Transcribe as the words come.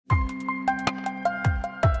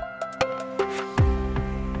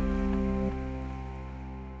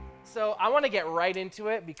So I want to get right into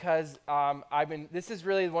it because this is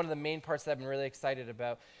really one of the main parts that I've been really excited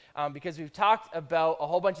about because we've talked about a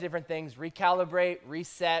whole bunch of different things, recalibrate,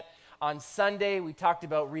 reset. On Sunday, we talked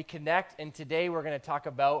about reconnect, and today we're going to talk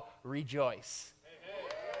about rejoice.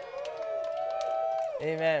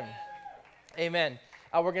 Amen. Amen.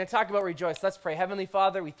 We're going to talk about rejoice. Let's pray. Heavenly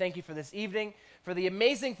Father, we thank you for this evening, for the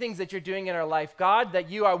amazing things that you're doing in our life. God, that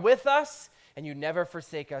you are with us and you never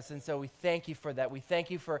forsake us. And so we thank you for that. We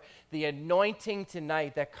thank you for the anointing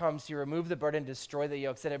tonight that comes to remove the burden, destroy the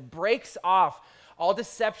yokes, that it breaks off all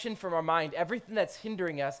deception from our mind, everything that's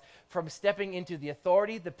hindering us from stepping into the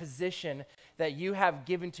authority, the position that you have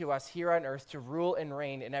given to us here on earth to rule and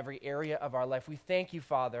reign in every area of our life. We thank you,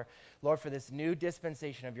 Father, Lord, for this new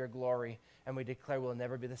dispensation of your glory, and we declare we'll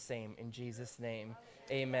never be the same. In Jesus' name,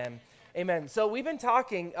 amen. Amen. So we've been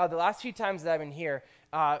talking the last few times that I've been here,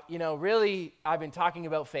 really I've been talking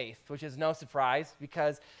about faith, which is no surprise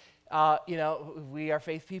because, we are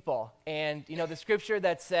faith people. And, the scripture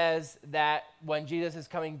that says that when Jesus is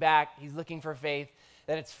coming back, he's looking for faith,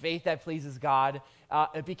 that it's faith that pleases God.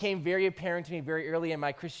 It became very apparent to me very early in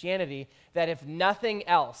my Christianity that if nothing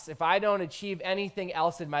else, if I don't achieve anything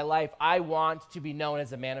else in my life, I want to be known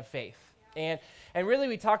as a man of faith. And really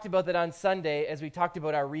we talked about that on Sunday as we talked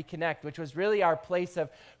about our reconnect, which was really our place of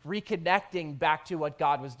reconnecting back to what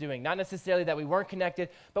God was doing. Not necessarily that we weren't connected,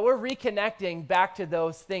 but we're reconnecting back to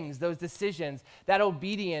those things, those decisions, that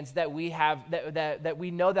obedience that we have, that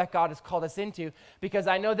we know that God has called us into. Because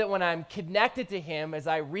I know that when I'm connected to him, as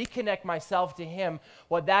I reconnect myself to him,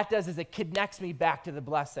 what that does is it connects me back to the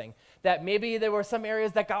blessing. That maybe there were some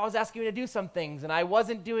areas that God was asking me to do some things and I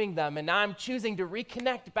wasn't doing them, and now I'm choosing to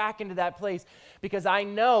reconnect back into that place because I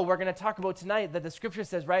know we're going to talk about tonight that the scripture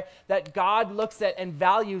says, right, that God looks at and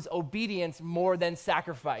values obedience more than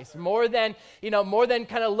sacrifice, more than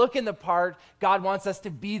kind of looking the part. God wants us to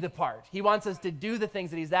be the part. He wants us to do the things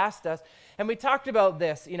that he's asked us. And we talked about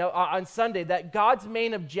this, on Sunday, that God's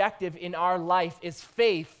main objective in our life is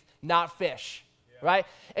faith, not fish, right?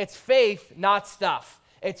 It's faith, not stuff.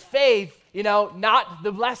 It's faith, not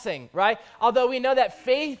the blessing, right? Although we know that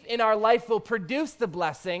faith in our life will produce the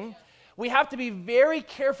blessing, we have to be very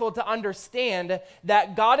careful to understand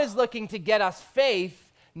that God is looking to get us faith,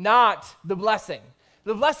 not the blessing.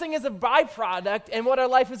 The blessing is a byproduct and what our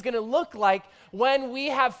life is going to look like when we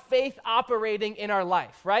have faith operating in our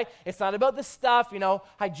life, right? It's not about the stuff,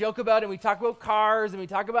 I joke about it, and we talk about cars, and we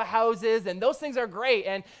talk about houses, and those things are great,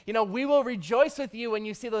 and, we will rejoice with you when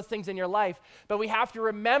you see those things in your life, but we have to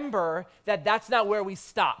remember that that's not where we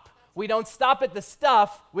stop. We don't stop at the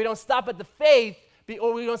stuff, we don't stop at the faith,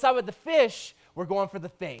 or we don't stop at the fish, we're going for the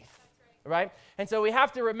faith, right? And so we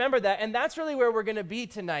have to remember that, and that's really where we're going to be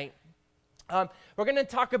tonight. We're going to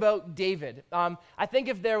talk about David. I think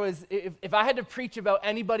if I had to preach about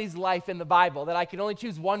anybody's life in the Bible, that I could only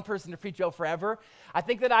choose one person to preach about forever, I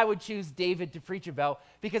think that I would choose David to preach about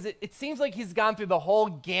because it seems like he's gone through the whole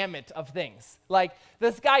gamut of things. Like,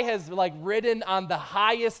 this guy has, ridden on the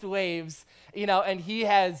highest waves, and he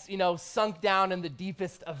has, sunk down in the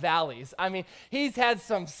deepest of valleys. I mean, he's had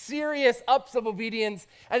some serious ups of obedience,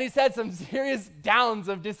 and he's had some serious downs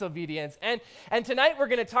of disobedience. And tonight we're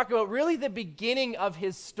going to talk about really the beginning of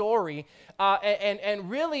his story, and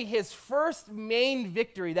really his first main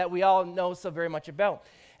victory that we all know so very much about.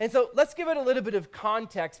 And so let's give it a little bit of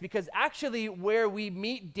context, because actually where we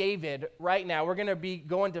meet David right now, we're going to be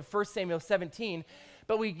going to 1 Samuel 17,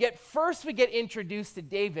 but we get introduced to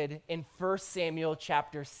David in 1 Samuel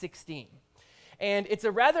chapter 16. And it's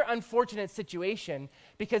a rather unfortunate situation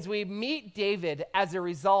because we meet David as a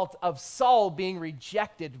result of Saul being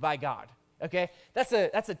rejected by God. Okay, that's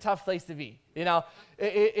a tough place to be.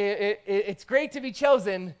 It's great to be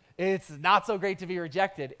chosen. It's not so great to be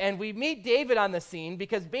rejected. And we meet David on the scene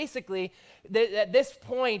because basically at this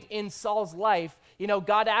point in Saul's life,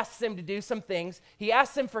 God asks him to do some things. He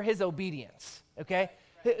asks him for his obedience. Okay,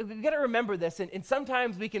 we got to remember this, and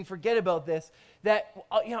sometimes we can forget about this. That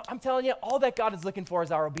I'm telling you, all that God is looking for is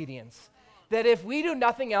our obedience. That if we do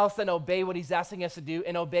nothing else than obey what He's asking us to do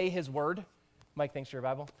and obey His word. Mike, thanks for your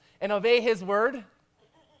Bible. And obey His word,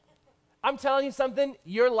 I'm telling you something,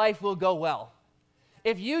 your life will go well.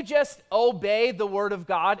 If you just obey the word of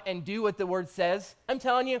God and do what the word says, I'm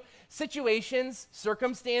telling you, situations,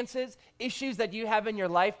 circumstances, issues that you have in your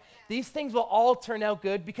life, these things will all turn out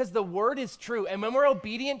good because the word is true. And when we're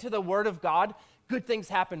obedient to the word of God, good things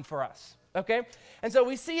happen for us, okay? And so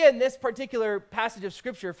we see in this particular passage of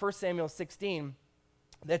scripture, 1 Samuel 16,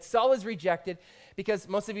 that Saul is rejected because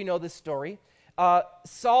most of you know this story.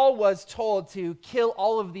 Saul was told to kill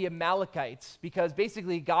all of the Amalekites because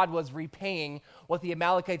basically God was repaying what the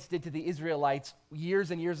Amalekites did to the Israelites years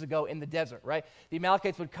and years ago in the desert, right? The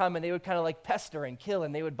Amalekites would come and they would kind of like pester and kill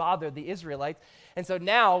and they would bother the Israelites. And so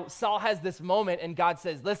now Saul has this moment and God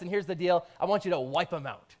says, listen, here's the deal. I want you to wipe them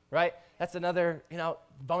out, right? That's another,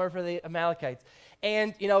 bummer for the Amalekites.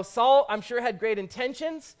 And, Saul, I'm sure, had great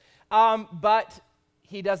intentions, but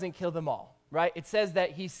he doesn't kill them all. Right? It says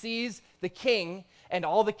that he sees the king and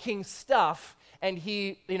all the king's stuff, and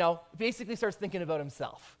he, basically starts thinking about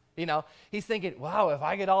himself. He's thinking, wow, if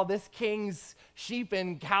I get all this king's sheep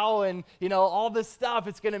and cow and, all this stuff,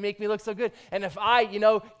 it's going to make me look so good. And if I,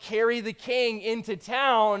 carry the king into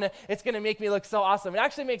town, it's going to make me look so awesome. It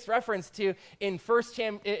actually makes reference to in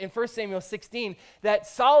 1 Samuel 16 that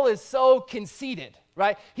Saul is so conceited.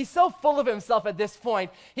 Right? He's so full of himself at this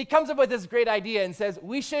point. He comes up with this great idea and says,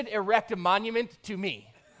 we should erect a monument to me.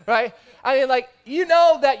 Right? I mean, like, you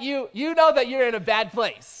know that you're in a bad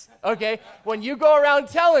place. Okay? When you go around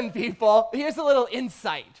telling people, here's a little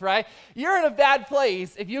insight, right? You're in a bad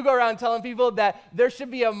place if you go around telling people that there should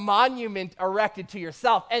be a monument erected to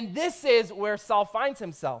yourself. And this is where Saul finds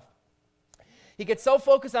himself. He gets so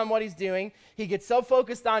focused on what he's doing, he gets so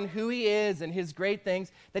focused on who he is and his great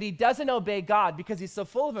things that he doesn't obey God because he's so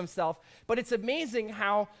full of himself. But it's amazing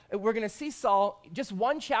how we're going to see Saul, just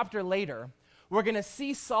one chapter later, we're going to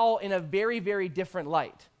see Saul in a very, very different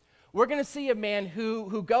light. We're going to see a man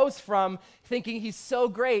who goes from thinking he's so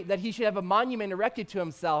great that he should have a monument erected to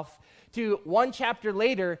himself to one chapter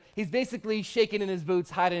later, he's basically shaking in his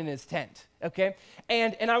boots, hiding in his tent, okay?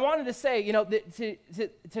 And I wanted to say,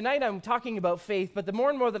 tonight I'm talking about faith, but the more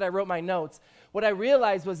and more that I wrote my notes, what I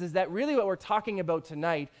realized is that really what we're talking about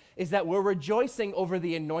tonight is that we're rejoicing over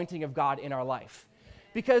the anointing of God in our life.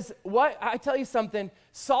 Because I tell you something,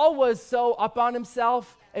 Saul was so up on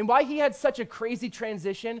himself, and why he had such a crazy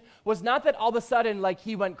transition was not that all of a sudden, like,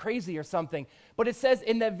 he went crazy or something, but it says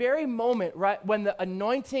in that very moment, right, when the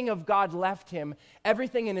anointing of God left him,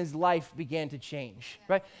 everything in his life began to change,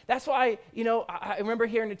 right? That's why, I remember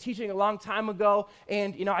hearing a teaching a long time ago,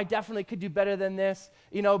 and, I definitely could do better than this,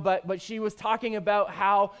 but she was talking about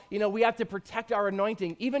how, we have to protect our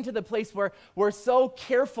anointing, even to the place where we're so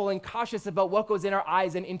careful and cautious about what goes in our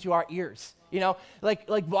eyes and into our ears.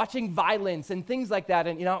 Like watching violence and things like that.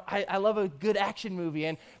 And, I love a good action movie.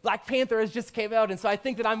 And Black Panther has just came out. And so I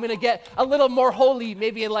think that I'm going to get a little more holy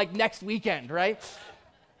maybe in like next weekend, right?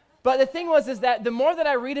 But the thing is that the more that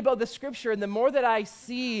I read about the scripture and the more that I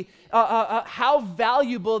see how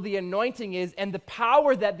valuable the anointing is and the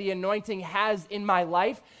power that the anointing has in my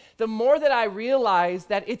life, the more that I realize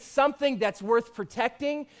that it's something that's worth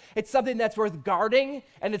protecting, it's something that's worth guarding,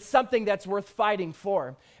 and it's something that's worth fighting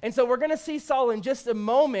for. And so we're going to see Saul in just a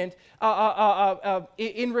moment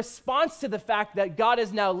in response to the fact that God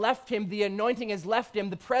has now left him, the anointing has left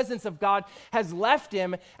him, the presence of God has left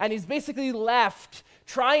him, and he's basically left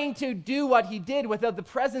trying to do what he did without the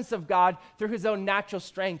presence of God through his own natural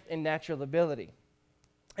strength and natural ability.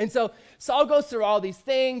 And so Saul goes through all these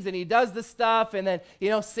things and he does this stuff, and then,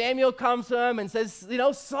 Samuel comes to him and says,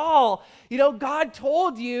 Saul, God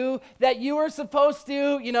told you that you were supposed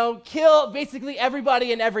to, kill basically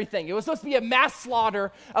everybody and everything. It was supposed to be a mass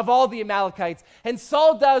slaughter of all the Amalekites. And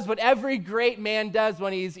Saul does what every great man does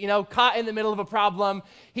when he's, caught in the middle of a problem.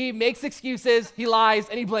 He makes excuses, he lies,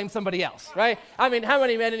 and he blames somebody else, right? I mean, how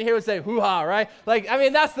many men in here would say, hoo-ha, right?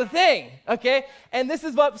 That's the thing, okay? And this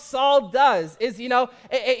is what Saul does, is,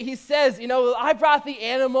 he says, I brought the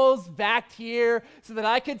animals back here so that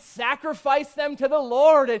I could sacrifice them to the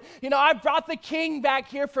Lord. And, I brought the king back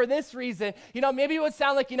here for this reason. Maybe it would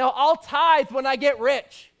sound like, I'll tithe when I get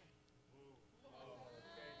rich.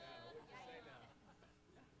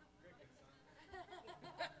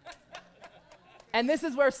 And this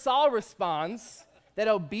is where Saul responds that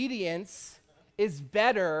obedience is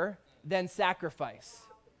better than sacrifice.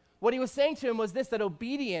 What he was saying to him was this, that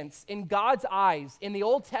obedience in God's eyes, in the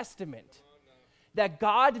Old Testament, that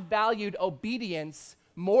God valued obedience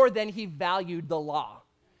more than he valued the law.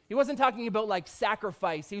 He wasn't talking about like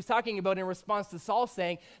sacrifice. He was talking about in response to Saul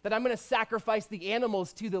saying that I'm going to sacrifice the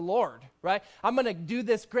animals to the Lord, right? I'm going to do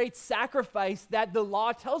this great sacrifice that the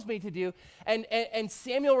law tells me to do. And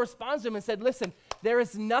Samuel responds to him and said, listen, there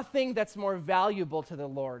is nothing that's more valuable to the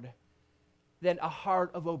Lord than a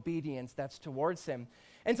heart of obedience that's towards him.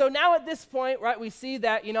 And so now at this point, right, we see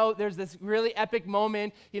that, there's this really epic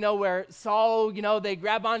moment, where Saul, they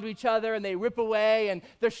grab onto each other and they rip away and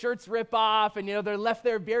their shirts rip off and, they're left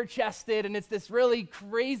there bare-chested, and it's this really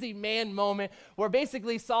crazy man moment where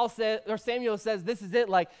basically Samuel says, this is it,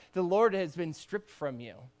 like the Lord has been stripped from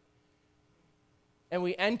you. And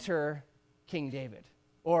we enter King David,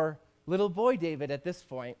 or little boy David at this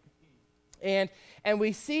point. And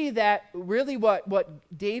we see that really what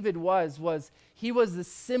David was he was the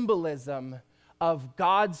symbolism of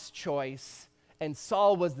God's choice, and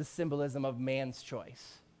Saul was the symbolism of man's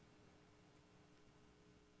choice.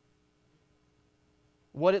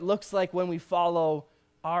 What it looks like when we follow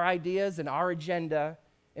our ideas and our agenda,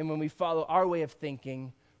 and when we follow our way of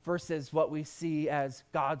thinking, versus what we see as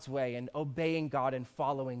God's way and obeying God and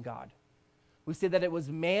following God. We see that it was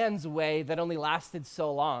man's way that only lasted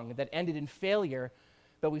so long, that ended in failure.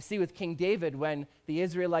 But we see with King David, when the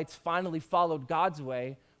Israelites finally followed God's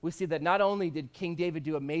way, we see that not only did King David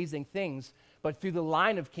do amazing things, but through the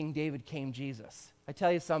line of King David came Jesus. I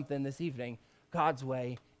tell you something this evening, God's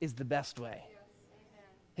way is the best way.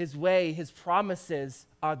 His way, his promises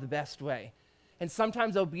are the best way. And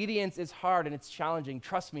sometimes obedience is hard and it's challenging.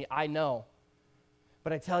 Trust me, I know.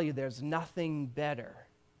 But I tell you, there's nothing better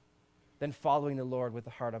than following the Lord with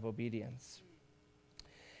a heart of obedience.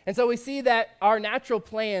 And so we see that our natural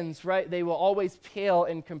plans, right, they will always pale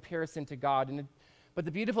in comparison to God. But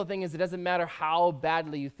the beautiful thing is, it doesn't matter how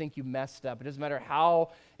badly you think you messed up. It doesn't matter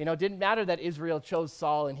how, it didn't matter that Israel chose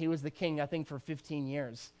Saul and he was the king, I think, for 15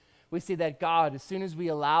 years. We see that God, as soon as they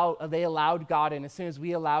allowed God in, as soon as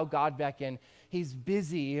we allow God back in, he's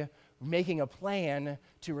busy making a plan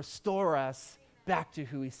to restore us back to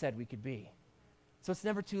who he said we could be. So it's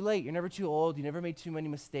never too late. You're never too old. You never made too many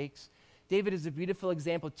mistakes. David is a beautiful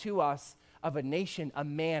example to us of a nation, a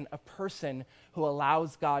man, a person who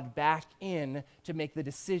allows God back in to make the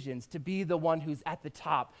decisions, to be the one who's at the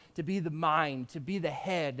top, to be the mind, to be the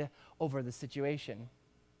head over the situation.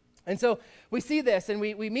 And so we see this, and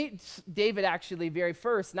we meet David actually very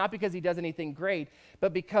first, not because he does anything great,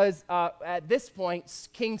 but because at this point,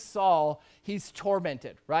 King Saul, he's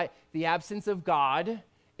tormented, right? The absence of God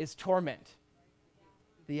is torment.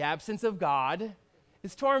 The absence of God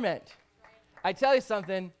is torment. I tell you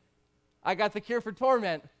something, I got the cure for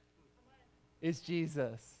torment. It's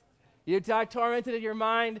Jesus. You're tormented in your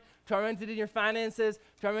mind, tormented in your finances,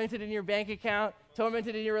 tormented in your bank account,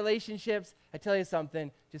 tormented in your relationships. I tell you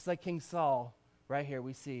something, just like King Saul, right here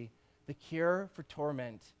we see the cure for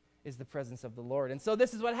torment is the presence of the Lord. And so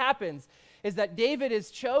this is what happens, is that David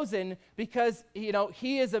is chosen because,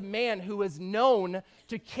 he is a man who is known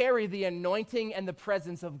to carry the anointing and the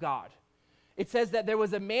presence of God. It says that there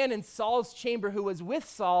was a man in Saul's chamber who was with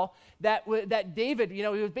Saul that David, he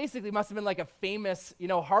was basically must have been like a famous,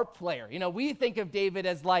 harp player. We think of David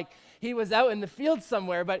as like he was out in the field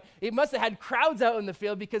somewhere, but he must have had crowds out in the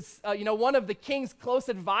field because, one of the king's close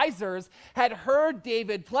advisors had heard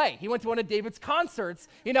David play. He went to one of David's concerts,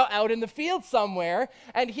 out in the field somewhere,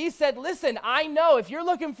 and he said, listen, I know if you're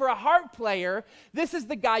looking for a harp player, this is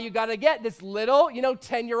the guy you got to get, this little,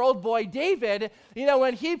 10-year-old boy David.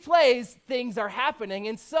 When he plays, things are happening.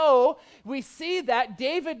 And so we see that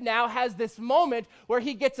David now has this moment where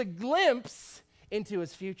he gets a glimpse into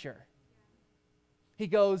his future. He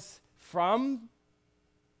goes from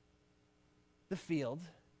the field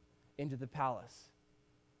into the palace,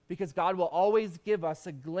 because God will always give us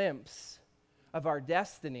a glimpse of our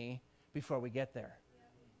destiny before we get there.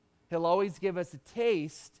 He'll always give us a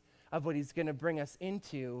taste of what he's going to bring us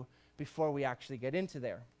into before we actually get into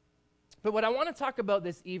there. But what I want to talk about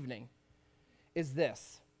this evening is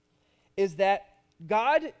that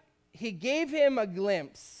God, he gave him a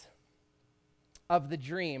glimpse of the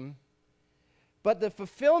dream, but the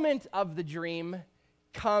fulfillment of the dream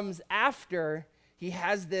comes after he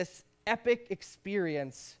has this epic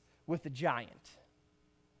experience with the giant.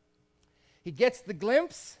 He gets the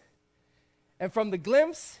glimpse, and from the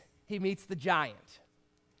glimpse, he meets the giant.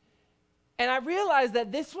 And I realized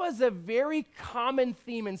that this was a very common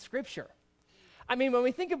theme in Scripture. I mean, when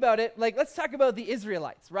we think about it, let's talk about the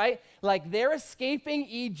Israelites, right? They're escaping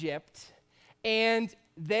Egypt, and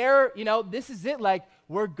they're, this is it,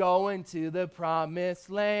 we're going to the promised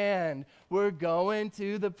land. We're going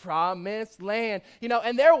to the promised land.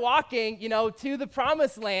 And they're walking, to the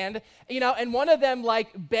promised land, and one of them,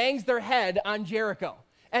 bangs their head on Jericho.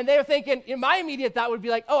 And they're thinking, my immediate thought would be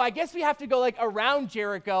I guess we have to go around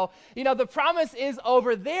Jericho. The promise is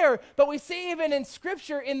over there. But we see even in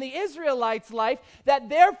Scripture in the Israelites' life that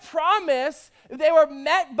their promise, they were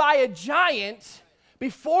met by a giant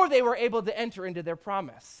before they were able to enter into their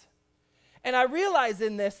promise. And I realize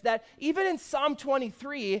in this that even in Psalm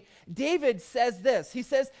 23, David says this. He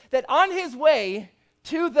says that on his way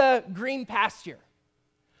to the green pasture,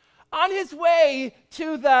 on his way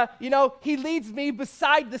to the, he leads me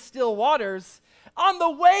beside the still waters. On the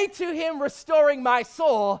way to him restoring my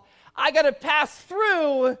soul, I got to pass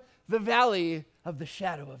through the valley of the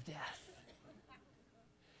shadow of death.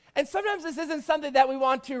 And sometimes this isn't something that we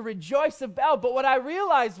want to rejoice about, but what I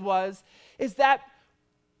realized is that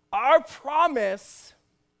our promise,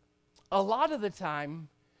 a lot of the time,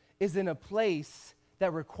 is in a place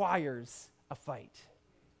that requires a fight.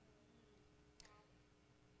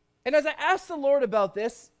 And as I asked the Lord about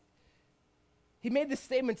this, he made this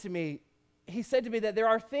statement to me. He said to me that there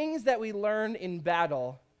are things that we learn in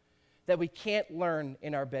battle that we can't learn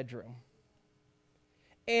in our bedroom.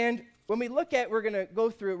 And when we look at, we're going to go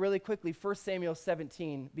through it really quickly, 1 Samuel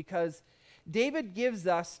 17, because David gives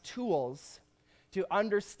us tools to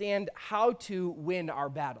understand how to win our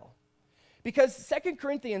battle. Because 2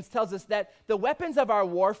 Corinthians tells us that the weapons of our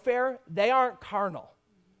warfare, they aren't carnal,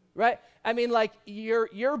 right? I mean, like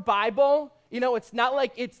your Bible, it's not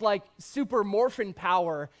like it's like super morphin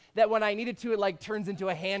power that when I need it to, it like turns into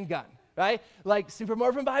a handgun, right? Like super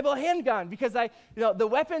morphin Bible handgun, because the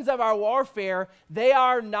weapons of our warfare, they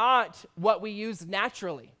are not what we use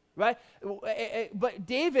naturally, right? But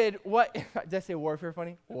David, did I say warfare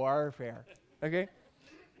funny? Warfare, okay?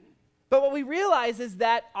 But what we realize is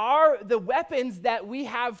that the weapons that we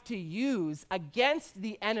have to use against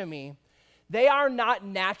the enemy, they are not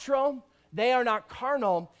natural, they are not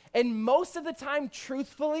carnal, and most of the time,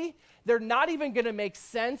 truthfully, they're not even going to make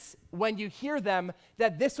sense when you hear them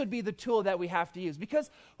that this would be the tool that we have to use. Because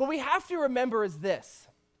what we have to remember is this: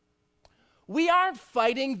 we aren't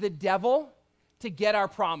fighting the devil to get our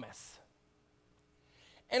promise.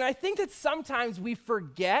 And I think that sometimes we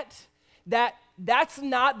forget that that's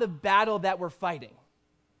not the battle that we're fighting.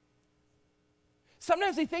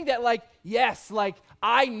 Sometimes we think that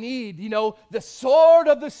I need, the sword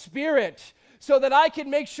of the Spirit so that I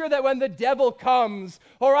can make sure that when the devil comes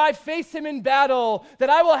or I face him in battle, that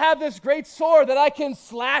I will have this great sword that I can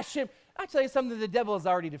slash him. I'll tell you something, the devil is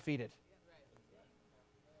already defeated.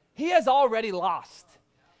 He has already lost.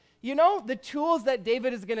 The tools that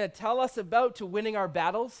David is going to tell us about to winning our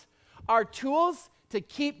battles are tools to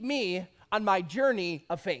keep me on my journey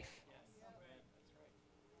of faith.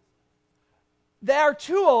 There are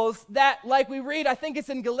tools that, like we read, I think it's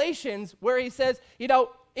in Galatians, where he says,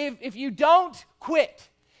 if you don't quit,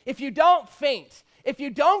 if you don't faint, if you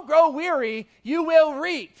don't grow weary, you will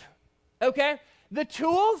reap, okay? The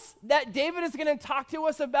tools that David is going to talk to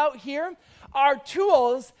us about here are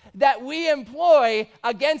tools that we employ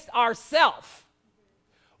against ourselves.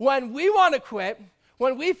 When we want to quit,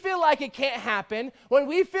 when we feel like it can't happen, when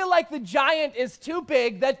we feel like the giant is too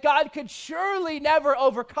big, that God could surely never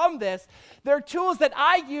overcome this, they're tools that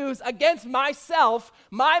I use against myself,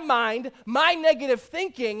 my mind, my negative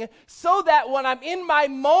thinking, so that when I'm in my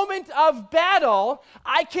moment of battle,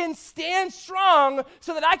 I can stand strong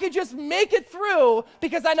so that I can just make it through,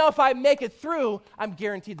 because I know if I make it through, I'm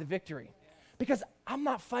guaranteed the victory. Because I'm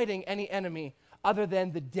not fighting any enemy other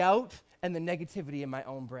than the doubt and the negativity in my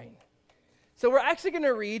own brain. So we're actually going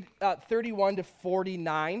to read 31 to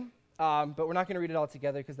 49, but we're not going to read it all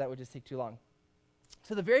together because that would just take too long.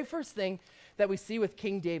 So the very first thing that we see with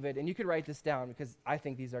King David, and you could write this down because I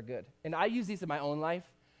think these are good, and I use these in my own life,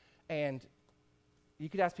 and you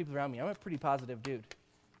could ask people around me. I'm a pretty positive dude,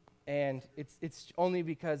 and it's only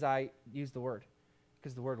because I use the word,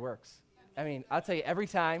 because the word works. I mean, I'll tell you, every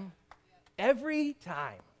time,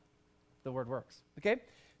 the word works, okay?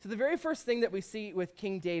 So the very first thing that we see with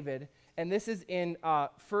King David, and this is in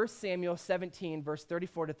 1 Samuel 17, verse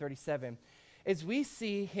 34 to 37, is we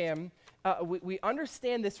see him, we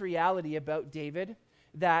understand this reality about David,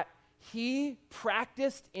 that he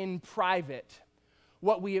practiced in private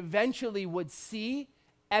what we eventually would see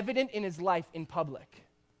evident in his life in public.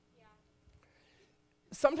 Yeah.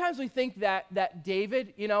 Sometimes we think that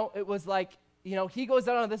David, it was like, he goes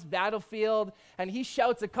out on this battlefield and he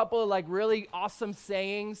shouts a couple of like really awesome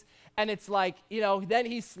sayings, and it's like, then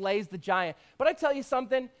he slays the giant. But I tell you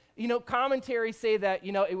something, commentaries say that,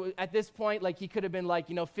 it was, at this point, like he could have been like,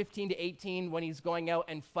 15 to 18 when he's going out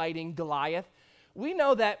and fighting Goliath. We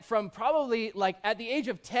know that from probably like at the age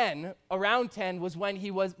of 10, around 10 was when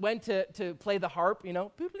he went to play the harp,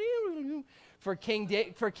 for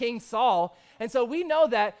King Saul. And so we know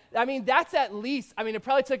that, that's at least, it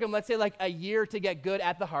probably took him, let's say like a year to get good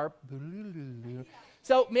at the harp.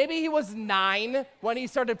 So maybe he was 9 when he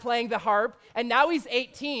started playing the harp, and now he's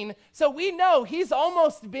 18. So we know he's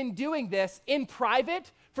almost been doing this in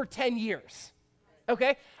private for 10 years.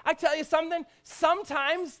 Okay? I tell you something,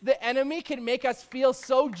 sometimes the enemy can make us feel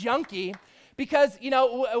so junky because,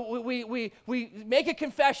 we make a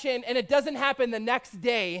confession and it doesn't happen the next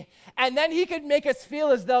day, and then he could make us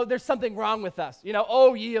feel as though there's something wrong with us.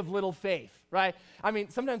 Oh, ye of little faith, right? I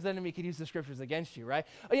mean, sometimes the enemy could use the scriptures against you, right?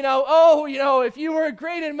 If you were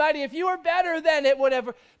great and mighty, if you were better than it,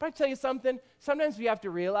 whatever. But I tell you something, sometimes we have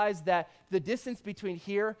to realize that the distance between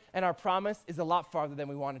here and our promise is a lot farther than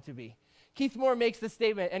we want it to be. Keith Moore makes this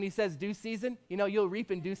statement, and he says, due season, you'll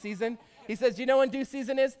reap in due season. He says, when due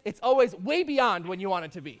season is? It's always way beyond when you want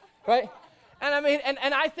it to be, right? And I mean,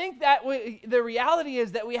 and I think that the reality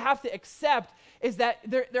is that we have to accept is that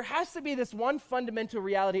there has to be this one fundamental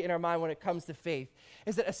reality in our mind when it comes to faith,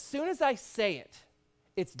 is that as soon as I say it,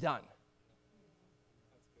 it's done.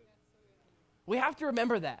 We have to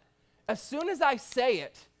remember that. As soon as I say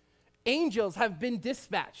it, angels have been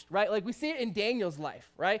dispatched, right? Like we see it in Daniel's life,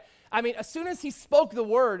 right? I mean, as soon as he spoke the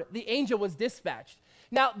word, the angel was dispatched.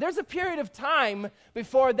 Now, there's a period of time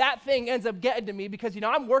before that thing ends up getting to me because,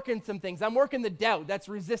 I'm working some things. I'm working the doubt that's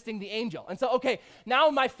resisting the angel. And so, okay, now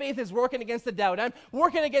my faith is working against the doubt. I'm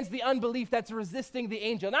working against the unbelief that's resisting the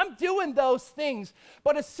angel. And I'm doing those things.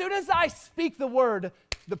 But as soon as I speak the word,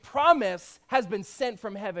 the promise has been sent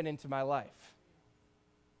from heaven into my life.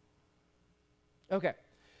 Okay,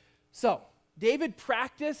 so David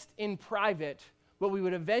practiced in private what we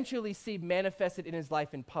would eventually see manifested in his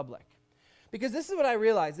life in public. Because this is what I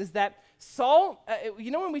realize, is that Saul,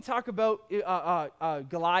 when we talk about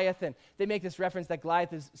Goliath, and they make this reference that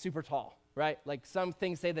Goliath is super tall, right? Like some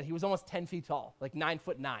things say that he was almost 10 feet tall, like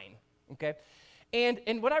 9'9", okay?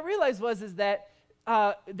 And what I realized is that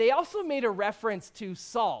they also made a reference to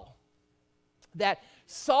Saul, that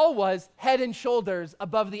Saul was head and shoulders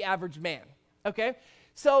above the average man, okay?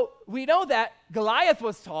 So we know that Goliath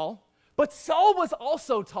was tall, but Saul was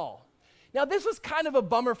also tall. Now, this was kind of a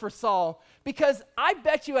bummer for Saul because I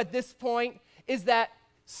bet you at this point is that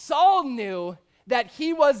Saul knew that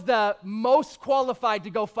he was the most qualified to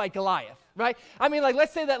go fight Goliath, right? I mean,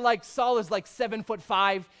 let's say that Saul is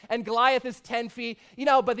 7'5" and Goliath is 10 feet,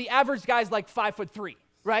 but the average guy's 5'3",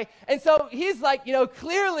 right? And so he's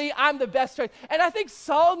clearly I'm the best choice. And I think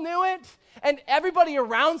Saul knew it. And everybody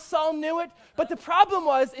around Saul knew it, but the problem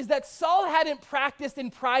is that Saul hadn't practiced in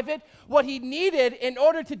private what he needed in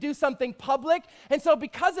order to do something public, and so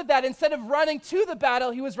because of that, instead of running to the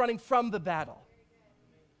battle, he was running from the battle.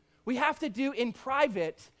 We have to do in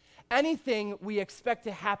private anything we expect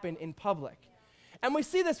to happen in public. And we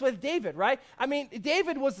see this with David, right? I mean,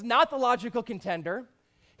 David was not the logical contender.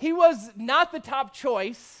 He was not the top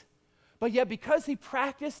choice, but yet because he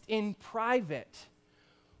practiced in private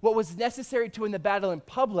what was necessary to win the battle in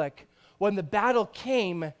public, when the battle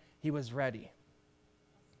came, he was ready.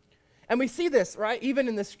 And we see this, right, even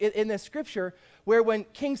in this scripture, where when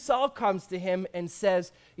King Saul comes to him and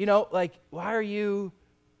says, what are you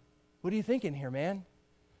thinking here, man?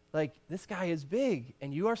 This guy is big,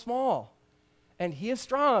 and you are small, and he is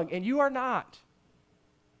strong, and you are not.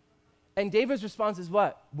 And David's response is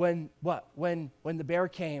what? When the bear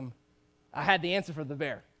came, I had the answer for the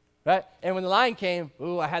bear. Right? And when the lion came,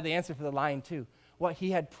 I had the answer for the lion too. What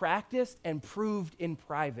he had practiced and proved in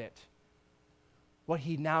private, what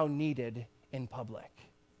he now needed in public.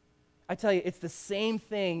 I tell you, it's the same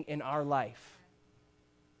thing in our life.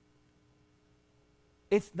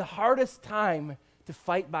 It's the hardest time to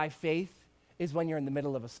fight by faith is when you're in the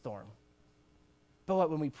middle of a storm.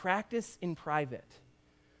 But when we practice in private,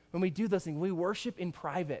 when we do those things, we worship in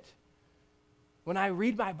private, when I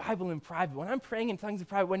read my Bible in private, when I'm praying in tongues in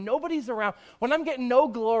private, when nobody's around, when I'm getting no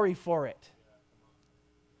glory for it,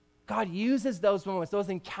 God uses those moments, those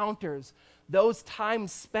encounters, those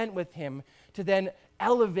times spent with him to then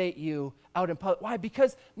elevate you out in public. Why?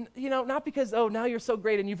 Because, not because, now you're so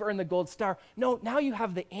great and you've earned the gold star. No, now you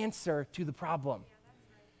have the answer to the problem.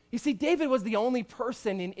 You see, David was the only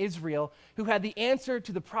person in Israel who had the answer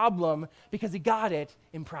to the problem because he got it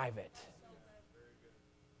in private.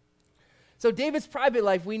 So David's private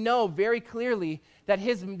life, we know very clearly that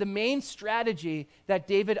the main strategy that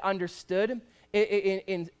David understood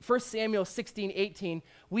in 1 Samuel 16:18,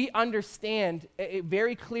 we understand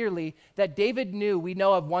very clearly that David knew, we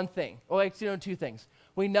know of one thing. Two things.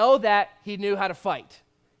 We know that he knew how to fight,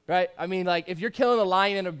 right? I mean, if you're killing a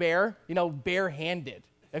lion and a bear, barehanded,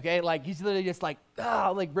 okay? He's literally just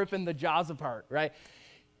ripping the jaws apart, right?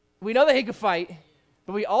 We know that he could fight.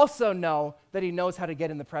 But we also know that he knows how to get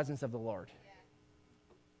in the presence of the Lord.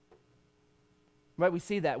 Right? We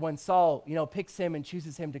see that when Saul, picks him and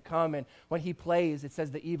chooses him to come, and when he plays, it says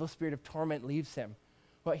the evil spirit of torment leaves him.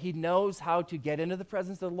 But he knows how to get into the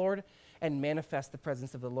presence of the Lord and manifest the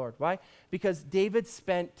presence of the Lord. Why? Because David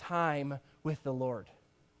spent time with the Lord.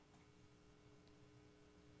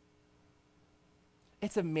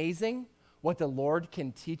 It's amazing what the Lord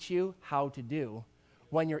can teach you how to do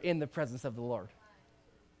when you're in the presence of the Lord.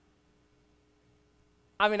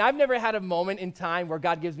 I mean, I've never had a moment in time where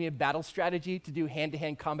God gives me a battle strategy to do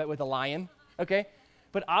hand-to-hand combat with a lion, okay?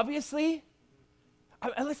 But obviously,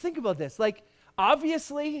 let's think about this. Like,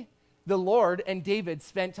 obviously, the Lord and David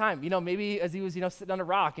spent time. Maybe as he was, sitting on a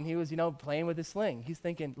rock and he was, playing with his sling. He's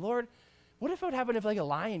thinking, Lord, what if it would happen if like a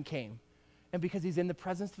lion came? And because he's in the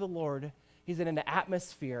presence of the Lord, he's in an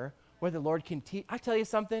atmosphere where the Lord can teach. I tell you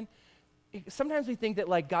something, sometimes we think that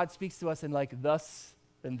like God speaks to us in like thus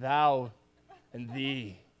and thou and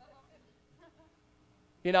thee.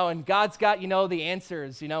 And God's got, the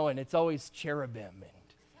answers, and it's always cherubim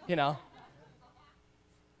and,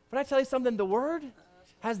 But I tell you something, the Word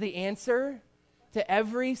has the answer to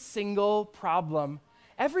every single problem,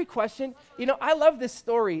 every question. I love this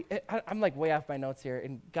story. I'm like way off my notes here,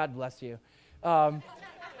 and God bless you. I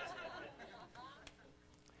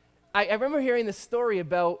remember hearing this story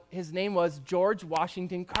about, his name was George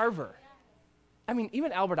Washington Carver. I mean,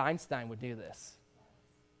 even Albert Einstein would do this.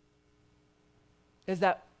 Is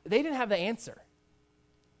that they didn't have the answer.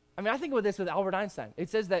 I mean, I think about this with Albert Einstein. It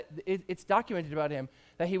says that it's documented about him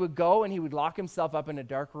that he would go and he would lock himself up in a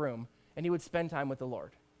dark room and he would spend time with the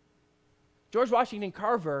Lord. George Washington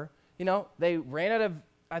Carver, they ran out of,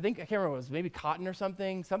 I can't remember, it was maybe cotton or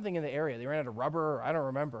something in the area. They ran out of rubber, or I don't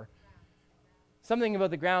remember. Something about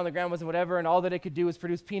the ground wasn't whatever, and all that it could do was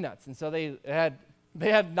produce peanuts. And so they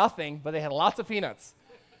had nothing, but they had lots of peanuts.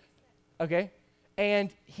 Okay?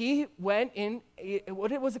 And he went in,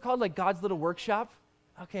 what was it called? Like God's Little Workshop?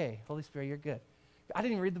 Okay, Holy Spirit, you're good. I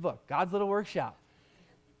didn't even read the book. God's Little Workshop.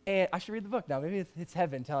 And I should read the book now. Maybe it's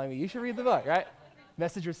heaven telling me, you should read the book, right?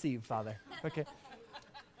 Message received, Father. Okay.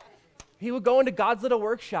 He would go into God's Little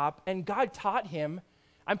Workshop, and God taught him,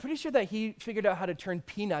 I'm pretty sure that he figured out how to turn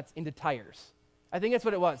peanuts into tires. I think that's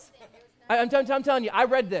what it was. I'm telling you, I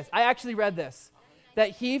read this. I actually read this.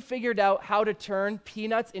 That he figured out how to turn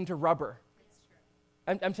peanuts into rubber.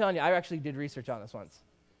 I'm telling you, I actually did research on this once.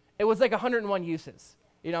 It was like 101 uses.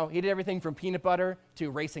 He did everything from peanut butter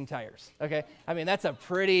to racing tires, okay? I mean, that's a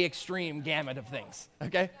pretty extreme gamut of things,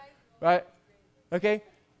 okay? Right? Okay?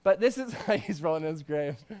 But this is how he's rolling in his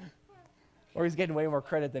grave. Or he's getting way more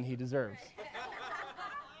credit than he deserves.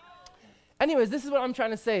 Anyways, this is what I'm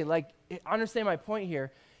trying to say. Like, understand my point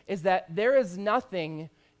here, is that there is nothing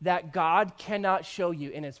that God cannot show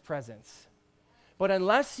you in his presence. But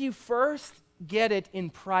unless you first get it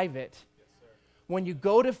in private, when you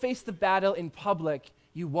go to face the battle in public,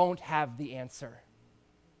 you won't have the answer.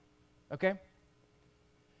 Okay?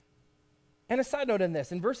 And a side note in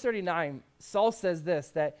this, in verse 39, Saul says this,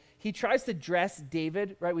 that he tries to dress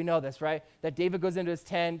David, right? We know this, right? That David goes into his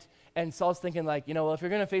tent, and Saul's thinking like, well, if you're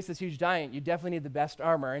going to face this huge giant, you definitely need the best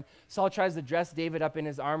armor. And Saul tries to dress David up in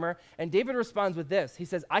his armor, and David responds with this. He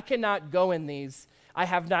says, I cannot go in these. I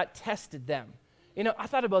have not tested them. I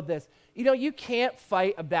thought about this. You can't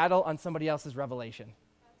fight a battle on somebody else's revelation.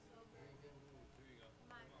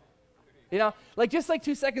 Just like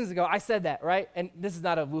 2 seconds ago, I said that, right? And this is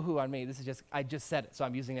not a woohoo on me. This is just, I just said it, so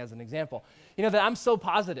I'm using it as an example. That I'm so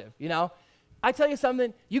positive, I tell you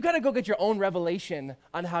something, you got to go get your own revelation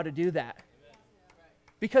on how to do that.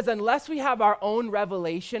 Because unless we have our own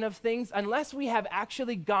revelation of things, unless we have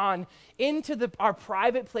actually gone into our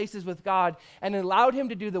private places with God and allowed him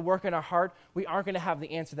to do the work in our heart, we aren't going to have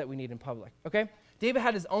the answer that we need in public, okay? David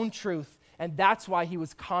had his own truth, and that's why he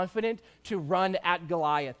was confident to run at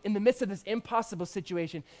Goliath. In the midst of this impossible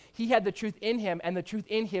situation, he had the truth in him, and the truth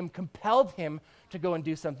in him compelled him to go and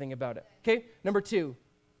do something about it, okay? Number 2,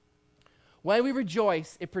 when we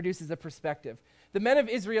rejoice, it produces a perspective. The men of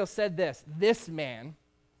Israel said this man,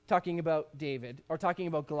 talking about David, or talking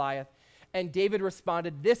about Goliath, and David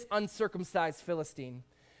responded, this uncircumcised Philistine.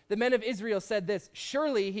 The men of Israel said this,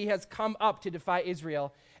 surely he has come up to defy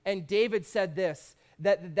Israel. And David said this,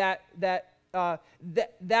 that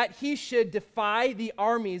he should defy the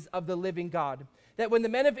armies of the living God. That when the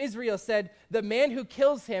men of Israel said, the man who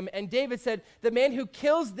kills him, and David said, the man who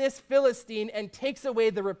kills this Philistine and takes away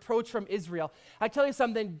the reproach from Israel. I tell you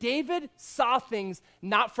something, David saw things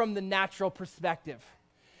not from the natural perspective.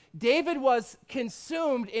 David was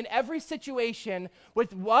consumed in every situation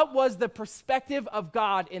with what was the perspective of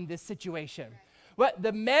God in this situation. What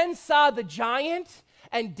the men saw the giant,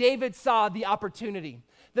 and David saw the opportunity.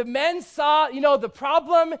 The men saw, the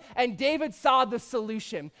problem, and David saw the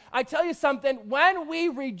solution. I tell you something, when we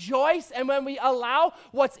rejoice and when we allow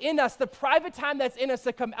what's in us, the private time that's in us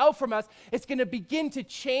to come out from us, it's going to begin to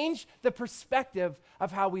change the perspective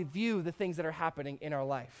of how we view the things that are happening in our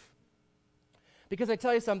life. Because I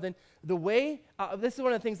tell you something, the way, this is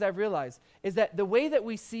one of the things I've realized, is that the way that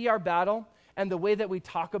we see our battle and the way that we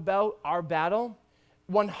talk about our battle,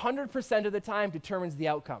 100% of the time determines the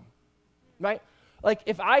outcome, right? Like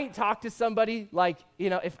if I talk to somebody like,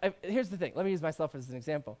 here's the thing, let me use myself as an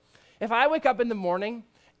example. If I wake up in the morning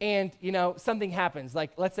and, something happens,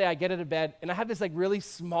 like let's say I get out of bed and I have this like really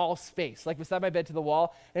small space, like beside my bed to the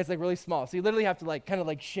wall, and it's like really small. So you literally have to like kind of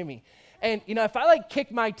like shimmy. And, if I like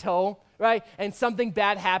kick my toe, right, and something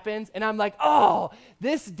bad happens and I'm like,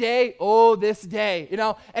 this day,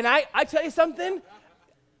 and I tell you something,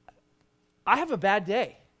 I have a bad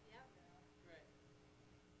day.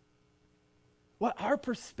 What our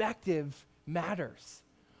perspective matters.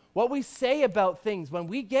 What we say about things, when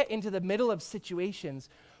we get into the middle of situations,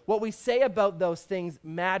 what we say about those things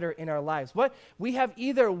matter in our lives. What we have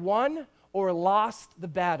either won or lost the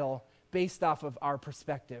battle based off of our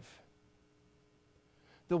perspective.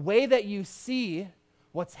 The way that you see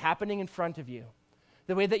what's happening in front of you,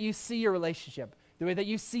 the way that you see your relationship, the way that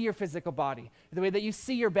you see your physical body, the way that you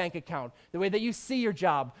see your bank account, the way that you see your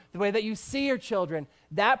job, the way that you see your children,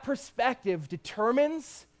 that perspective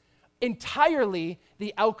determines entirely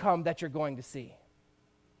the outcome that you're going to see.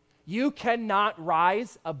 You cannot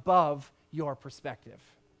rise above your perspective.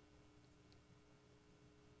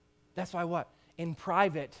 That's why what? I'm in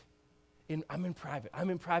private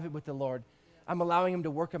with the Lord. I'm allowing him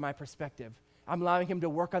to work on my perspective. I'm allowing him to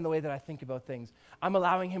work on the way that I think about things. I'm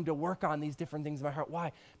allowing him to work on these different things in my heart.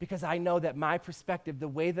 Why? Because I know that my perspective, the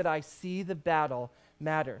way that I see the battle,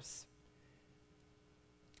 matters.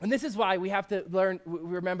 And this is why we have to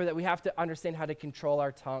remember that we have to understand how to control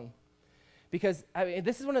our tongue. Because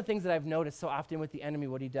this is one of the things that I've noticed so often with the enemy,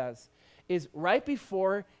 what he does, is right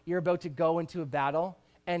before you're about to go into a battle,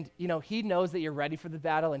 and he knows that you're ready for the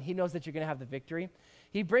battle, and he knows that you're going to have the victory,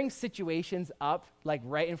 he brings situations up, like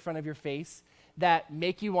right in front of your face, that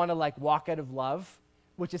make you want to like walk out of love,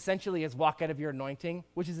 which essentially is walk out of your anointing,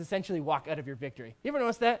 which is essentially walk out of your victory. You ever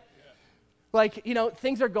notice that? Like,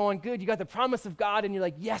 things are going good. You got the promise of God, and you're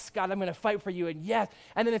like, yes, God, I'm going to fight for you, and yes.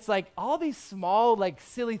 And then it's like all these small, like,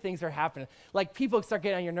 silly things are happening. Like, people start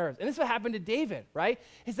getting on your nerves. And this is what happened to David, right?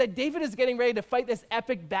 Is that David is getting ready to fight this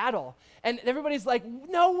epic battle. And everybody's like,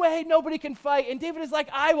 no way, nobody can fight. And David is like,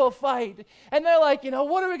 I will fight. And they're like,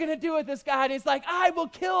 what are we going to do with this guy? And he's like, I will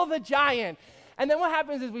kill the giant. And then what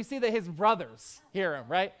happens is we see that his brothers hear him,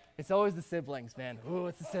 right? It's always the siblings, man. Ooh,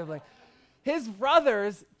 it's the siblings. His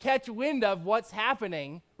brothers catch wind of what's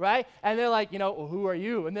happening, right? And they're like, well, who are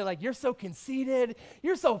you? And they're like, you're so conceited.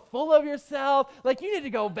 You're so full of yourself. Like, you need to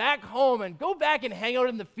go back home and go back and hang out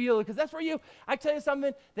in the field because that's where I tell you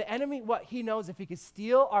something, the enemy, what he knows, if he could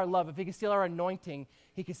steal our love, if he could steal our anointing,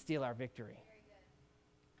 he could steal our victory.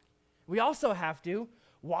 We also have to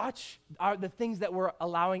watch the things that we're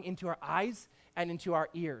allowing into our eyes and into our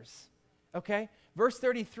ears, okay? Verse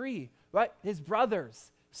 33, right? His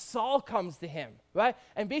brothers, Saul comes to him, right?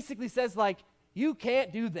 And basically says, like, you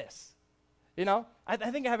can't do this. I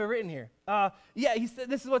think I have it written here.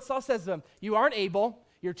 This is what Saul says to him. You aren't able,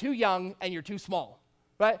 you're too young, and you're too small,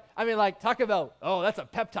 right? I mean, like, talk about, that's a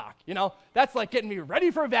pep talk, That's like getting me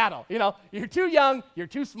ready for a battle, You're too young, you're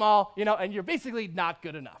too small, and you're basically not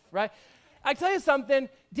good enough, right? I tell you something,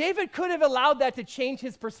 David could have allowed that to change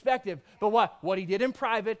his perspective. But what he did in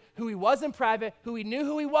private, who he was in private, who he knew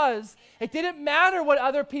who he was, it didn't matter what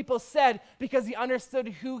other people said because he understood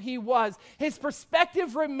who he was. His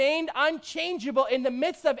perspective remained unchangeable in the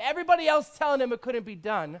midst of everybody else telling him it couldn't be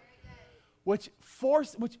done, which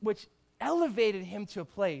elevated him to a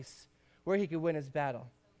place where he could win his battle.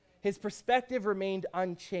 His perspective remained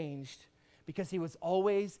unchanged because he was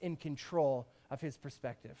always in control of his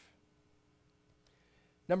perspective.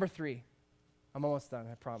 Number 3, I'm almost done,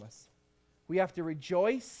 I promise. We have to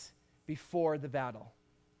rejoice before the battle.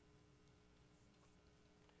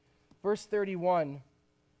 Verse 31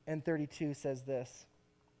 and 32 says this.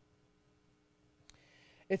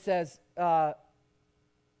 It says, so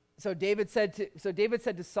David said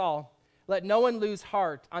to Saul, let no one lose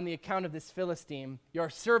heart on the account of this Philistine. Your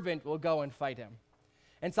servant will go and fight him.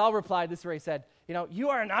 And Saul replied, this is where he said, you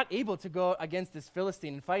are not able to go against this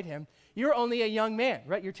Philistine and fight him. You're only a young man,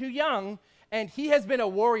 right? You're too young, and he has been a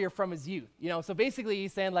warrior from his youth. So basically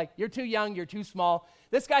he's saying, like, you're too young, you're too small.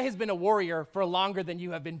 This guy has been a warrior for longer than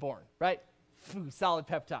you have been born, right? Solid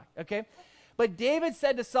pep talk, okay? But David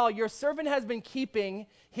said to Saul, your servant has been keeping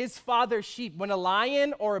his father's sheep. When a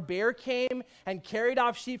lion or a bear came and carried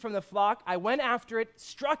off sheep from the flock, I went after it,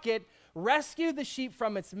 struck it, rescued the sheep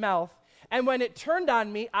from its mouth, and when it turned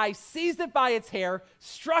on me, I seized it by its hair,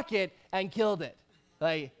 struck it, and killed it.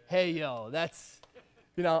 Like, hey, yo, that's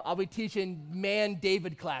I'll be teaching man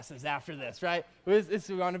David classes after this, right? This is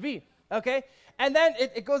who we want to be, okay? And then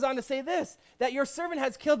it goes on to say this, that your servant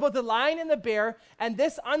has killed both the lion and the bear, and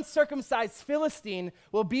this uncircumcised Philistine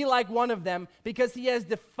will be like one of them, because he has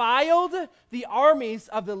defiled the armies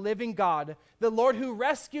of the living God. The Lord who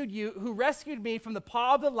rescued me from the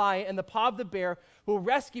paw of the lion and the paw of the bear, who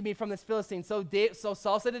rescued me from this Philistine. So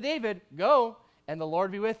Saul said to David, go, and the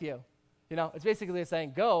Lord be with you. It's basically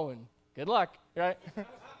saying, go, and good luck, right?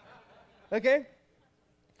 Okay?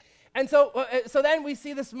 And so then we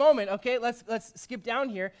see this moment, okay? Let's skip down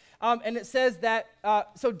here. And it says that,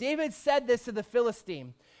 so David said this to the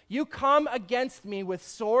Philistine, you come against me with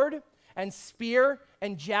sword and spear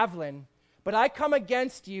and javelin, but I come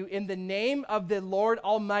against you in the name of the Lord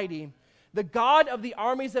Almighty, the God of the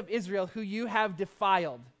armies of Israel, who you have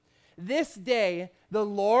defiled. This day the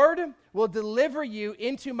Lord will deliver you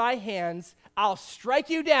into my hands. I'll strike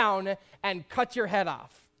you down and cut your head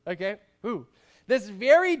off. Okay? Ooh. This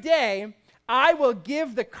very day, I will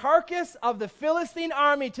give the carcass of the Philistine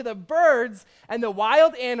army to the birds and the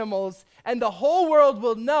wild animals, and the whole world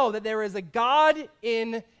will know that there is a God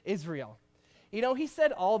in Israel. He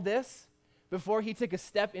said all this before he took a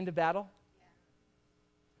step into battle.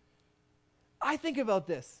 I think about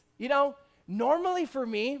this. Normally for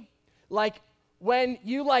me, like when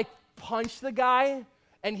you punch the guy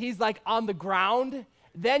and he's on the ground,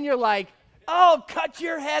 then you're like, oh, cut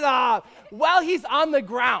your head off while he's on the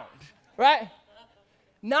ground, right?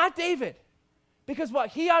 Not David. Because what?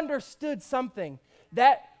 He understood something,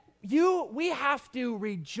 that we have to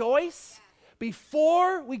rejoice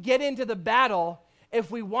before we get into the battle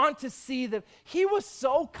if we want to see he was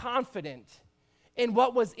so confident in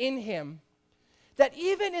what was in him that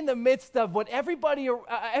even in the midst of what everybody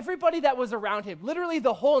that was around him, literally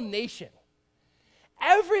the whole nation,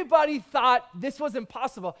 everybody thought this was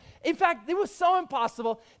impossible. In fact, it was so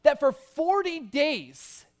impossible that for 40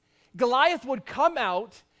 days, Goliath would come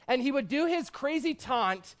out and he would do his crazy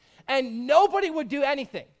taunt and nobody would do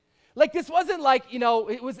anything. This wasn't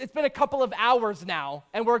it's been a couple of hours now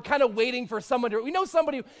and we're kind of waiting for someone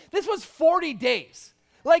this was 40 days.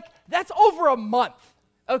 That's over a month,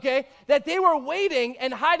 okay? That they were waiting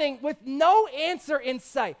and hiding with no answer in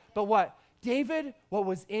sight. But what? David, what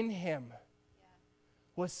was in him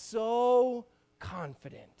was so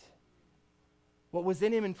confident. What was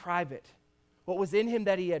in him in private, what was in him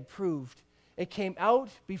that he had proved, it came out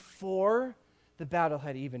before the battle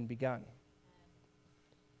had even begun.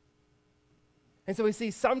 And so we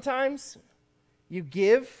see sometimes you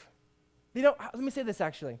give, let me say this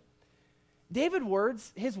actually.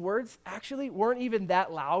 His words actually weren't even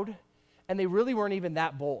that loud, and they really weren't even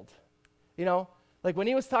that bold. When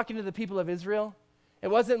he was talking to the people of Israel, it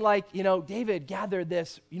wasn't David gathered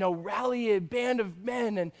this, rally a band of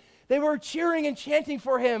men, and they were cheering and chanting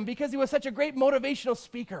for him because he was such a great motivational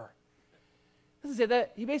speaker. Doesn't say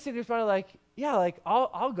that. He basically responded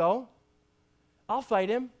I'll go. I'll fight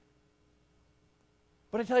him.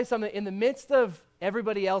 But I tell you something, in the midst of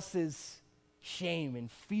everybody else's shame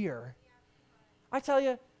and fear, I tell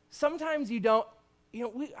you, sometimes you don't,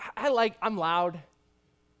 I'm loud,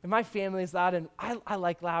 and my family is loud, and I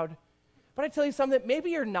like loud. But I tell you something, maybe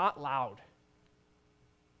you're not loud,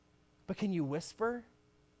 but can you whisper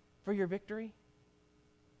for your victory?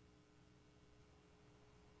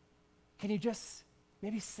 Can you just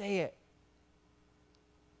maybe say it?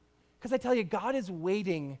 Because I tell you, God is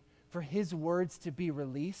waiting for his words to be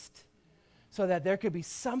released so that there could be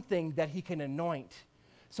something that he can anoint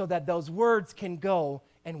so that those words can go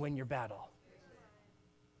and win your battle.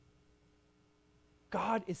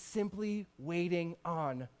 God is simply waiting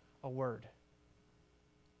on a word.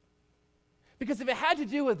 Because if it had to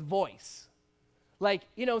do with voice,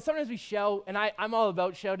 sometimes we shout, and I'm all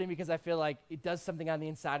about shouting because I feel like it does something on the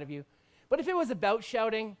inside of you. But if it was about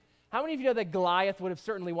shouting, how many of you know that Goliath would have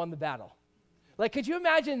certainly won the battle? Could you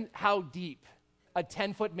imagine how deep a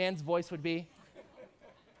 10-foot man's voice would be?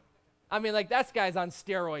 I mean, that guy's on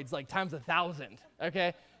steroids, times 1,000,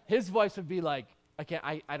 okay? His voice would be I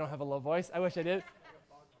don't have a low voice. I wish I did.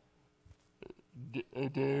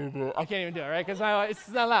 I can't even do it, right? Because it's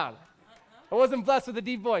not loud. I wasn't blessed with a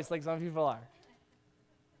deep voice like some people are.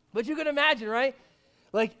 But you can imagine, right?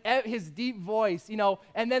 His deep voice,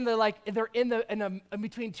 and then they're in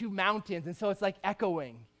between two mountains, and so it's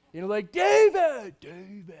echoing. David,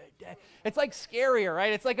 David. It's scarier,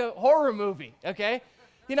 right? It's like a horror movie, okay?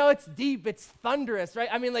 It's deep, it's thunderous, right?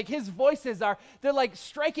 I mean, his voices they're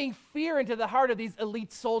striking fear into the heart of these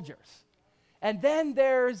elite soldiers. And then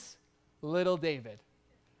there's little David,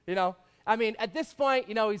 I mean, at this point,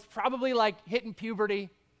 he's probably hitting puberty,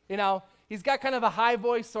 he's got kind of a high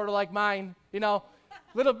voice, sort of like mine,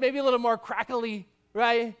 Maybe a little more crackly,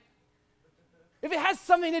 right? If it has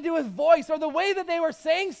something to do with voice or the way that they were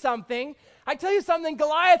saying something, I tell you something,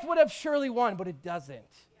 Goliath would have surely won, but it doesn't.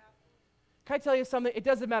 Can I tell you something? It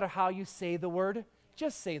doesn't matter how you say the word,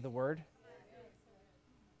 just say the word.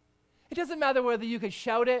 It doesn't matter whether you could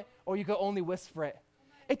shout it or you could only whisper it.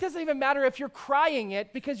 It doesn't even matter if you're crying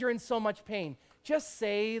it because you're in so much pain. Just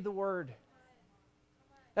say the word.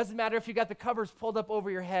 Doesn't matter if you got the covers pulled up over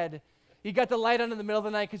your head. You got the light on in the middle of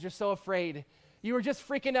the night because you're so afraid. You were just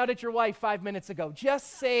freaking out at your wife 5 minutes ago.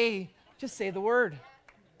 Just say the word.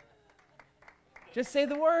 Just say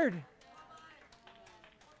the word.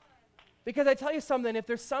 Because I tell you something, if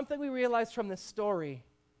there's something we realize from this story,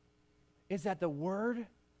 is that the word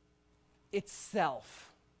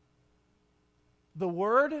itself, the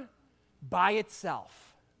word by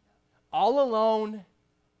itself, all alone,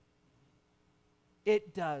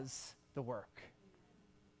 it does the work.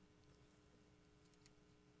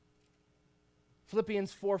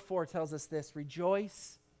 Philippians 4:4 tells us this: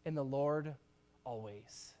 rejoice in the Lord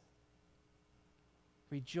always.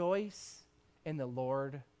 Rejoice in the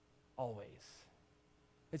Lord always.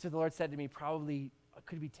 It's what the Lord said to me probably, it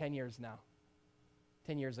could be 10 years now.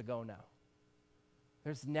 10 years ago now.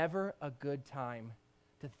 There's never a good time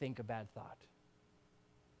to think a bad thought.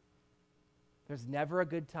 There's never a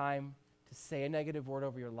good time to say a negative word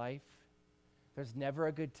over your life. There's never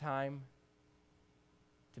a good time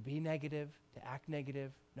to be negative, to act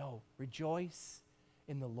negative. No, rejoice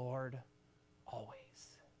in the Lord always.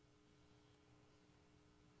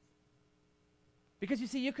 Because you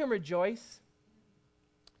see, you can rejoice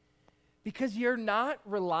because you're not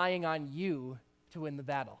relying on you to win the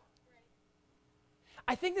battle.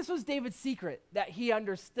 I think this was David's secret that he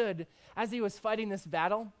understood as he was fighting this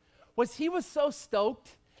battle, was he was so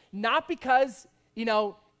stoked, not because,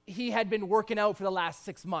 he had been working out for the last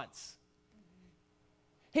 6 months.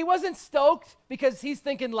 He wasn't stoked because he's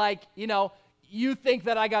thinking you think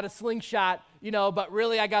that I got a slingshot, but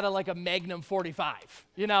really I got a Magnum 45,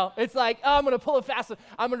 It's like, oh, I'm going to pull it fast.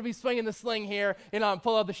 I'm going to be swinging the sling here, and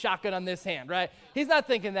pull out the shotgun on this hand, right? He's not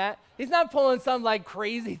thinking that. He's not pulling some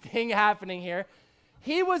crazy thing happening here.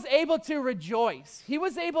 He was able to rejoice. He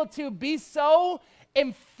was able to be so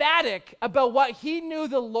emphatic about what he knew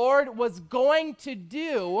the Lord was going to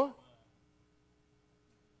do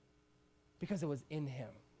because it was in him.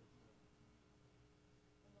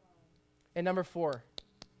 And number four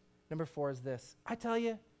is this. I tell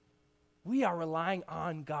you, we are relying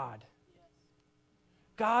on God.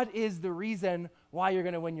 God is the reason why you're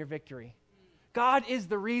going to win your victory. God is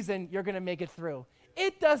the reason you're going to make it through.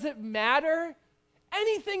 It doesn't matter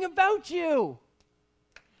anything about you.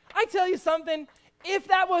 I tell you something, if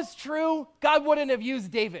that was true, God wouldn't have used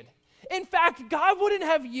David. In fact, God wouldn't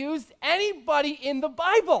have used anybody in the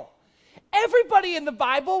Bible. Everybody in the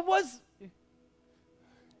Bible was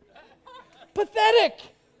pathetic.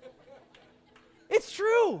 It's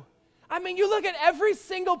true. I mean, you look at every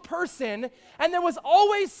single person, and there was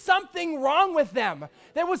always something wrong with them.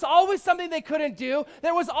 There was always something they couldn't do.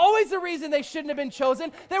 There was always a reason they shouldn't have been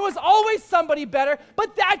chosen. There was always somebody better,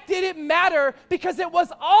 but that didn't matter because it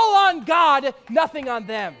was all on God, nothing on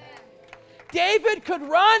them. David could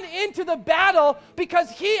run into the battle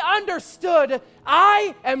because he understood,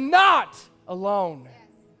 I am not alone.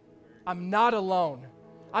 I'm not alone.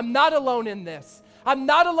 I'm not alone in this. I'm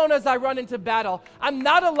not alone as I run into battle. I'm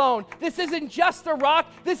not alone. This isn't just a rock.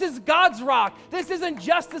 This is God's rock. This isn't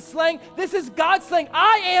just a sling. This is God's sling.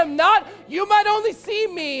 I am not. You might only see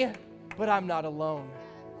me, but I'm not alone.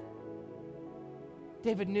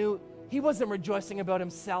 David knew he wasn't rejoicing about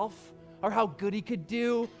himself or how good he could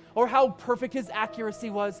do or how perfect his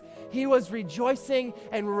accuracy was. He was rejoicing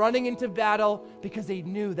and running into battle because he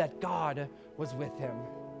knew that God was with him.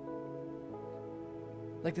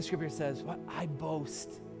 Like the scripture says, I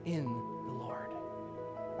boast in the Lord.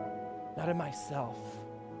 Not in myself,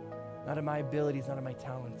 not in my abilities, not in my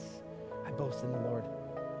talents. I boast in the Lord.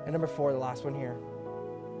 And number 4, the last one here.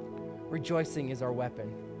 Rejoicing is our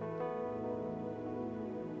weapon.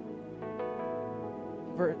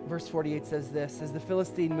 Verse 48 says this: as the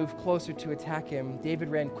Philistine moved closer to attack him, David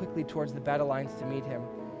ran quickly towards the battle lines to meet him.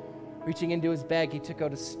 Reaching into his bag, he took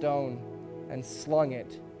out a stone and slung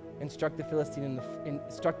it and struck the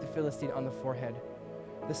Philistine on the forehead.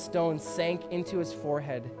 The stone sank into his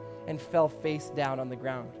forehead and fell face down on the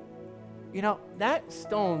ground. That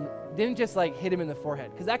stone didn't just hit him in the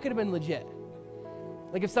forehead, because that could have been legit.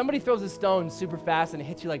 If somebody throws a stone super fast and it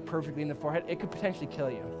hits you perfectly in the forehead, it could potentially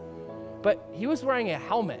kill you. But he was wearing a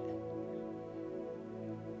helmet.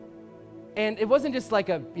 And it wasn't just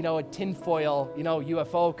a tinfoil,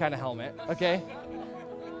 UFO kind of helmet, okay?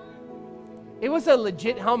 It was a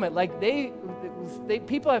legit helmet. Like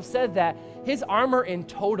people have said that his armor in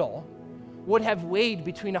total would have weighed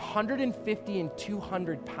between 150 and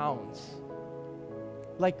 200 pounds.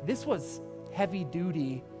 Like, this was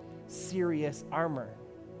heavy-duty, serious armor.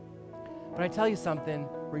 But I tell you something,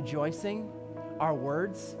 rejoicing, our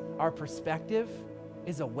words, our perspective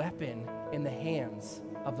is a weapon in the hands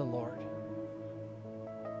of the Lord.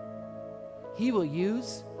 He will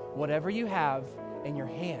use whatever you have in your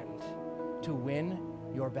hand to win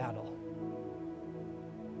your battle.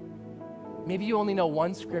 Maybe you only know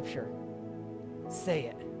one scripture. Say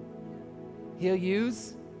it. He'll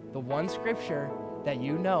use the one scripture that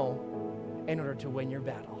you know in order to win your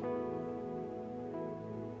battle.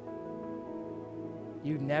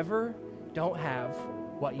 You never don't have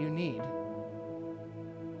what you need.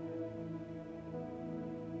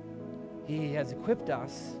 He has equipped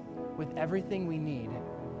us with everything we need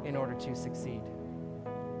in order to succeed.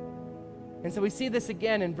 And so we see this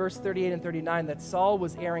again in verse 38 and 39, that Saul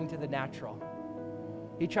was erring to the natural.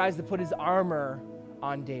 He tries to put his armor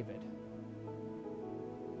on David.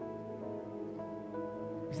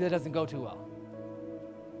 You see, that doesn't go too well.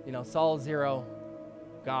 You know, Saul 0,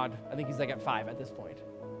 God, I think he's like at 5 at this point.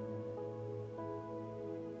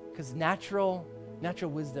 Because natural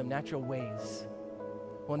wisdom, natural ways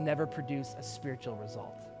will never produce a spiritual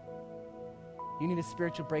result. You need a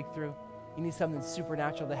spiritual breakthrough. You need something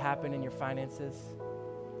supernatural to happen in your finances.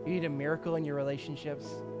 You need a miracle in your relationships.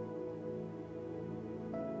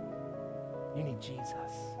 You need Jesus.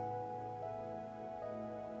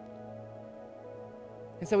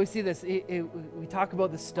 And so we see this, we talk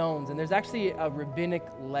about the stones, and there's actually a rabbinic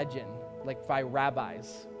legend, like by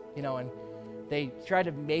rabbis, you know, and they try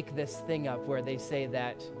to make this thing up where they say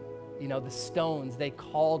that, you know, the stones, they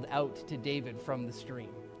called out to David from the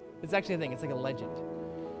stream. It's actually a thing, it's like a legend.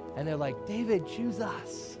 And they're like, David, choose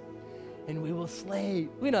us, and we will slay.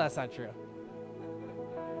 We know that's not true.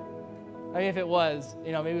 I mean, if it was,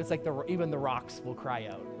 you know, maybe it's like even the rocks will cry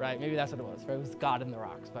out, right? Maybe that's what it was, right? It was God in the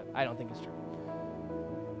rocks, but I don't think it's true.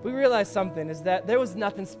 We realize something is that there was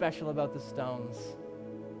nothing special about the stones.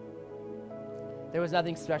 There was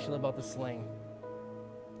nothing special about the sling.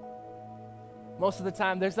 Most of the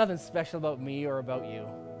time, there's nothing special about me or about you.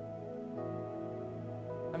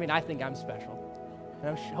 I mean, I think I'm special.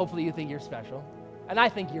 And hopefully you think you're special. And I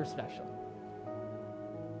think you're special.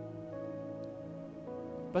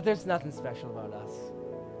 But there's nothing special about us.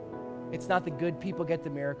 It's not the good people get the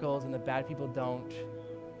miracles and the bad people don't.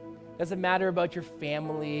 Doesn't matter about your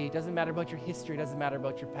family. Doesn't matter about your history. Doesn't matter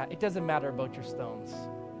about your past. It doesn't matter about your stones.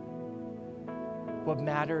 What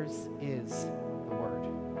matters is the Word.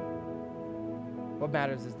 What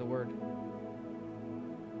matters is the Word.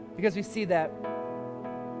 Because we see that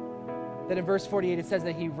in verse 48 it says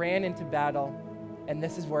that he ran into battle, and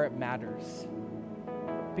this is where it matters.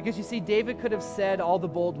 Because you see, David could have said all the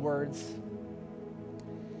bold words.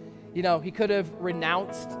 You know, he could have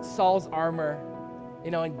renounced Saul's armor,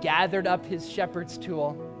 you know, and gathered up his shepherd's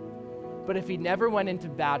tool. But if he never went into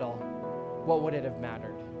battle, what would it have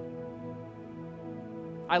mattered?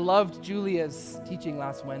 I loved Julia's teaching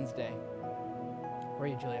last Wednesday. Where are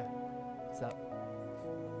you, Julia? What's up?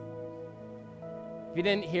 If you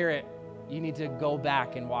didn't hear it, you need to go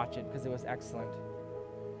back and watch it because it was excellent.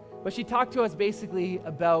 But she talked to us basically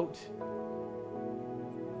about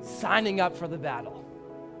signing up for the battle,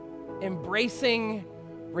 embracing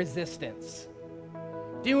resistance,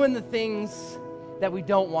 doing the things that we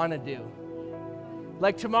don't want to do.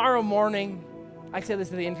 Like tomorrow morning, I say this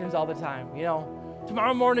to the interns all the time, you know,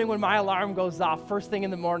 tomorrow morning when my alarm goes off first thing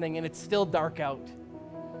in the morning and it's still dark out,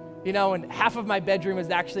 you know, and half of my bedroom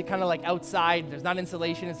is actually kind of like outside, there's not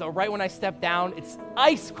insulation, and so right when I step down, it's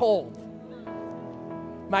ice cold.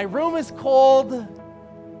 My room is cold,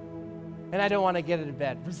 and I don't want to get out of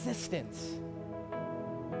bed. Resistance.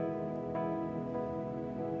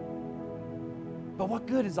 But what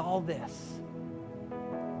good is all this?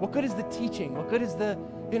 What good is the teaching? What good is the,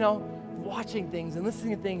 you know, watching things and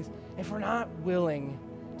listening to things if we're not willing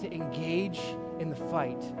to engage in the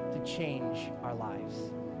fight to change our lives?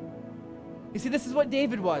 You see, this is what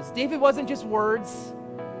David was. David wasn't just words.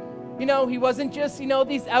 You know, he wasn't just, you know,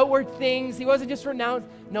 these outward things. He wasn't just renounced.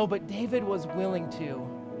 No, but David was willing to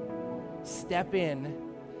step in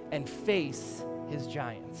and face his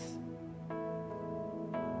giants.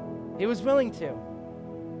 He was willing to.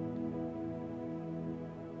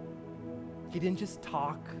 He didn't just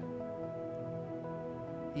talk.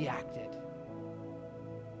 He acted.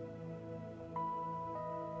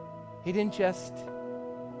 He didn't just,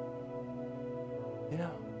 you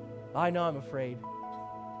know, I know I'm afraid,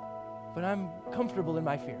 but I'm comfortable in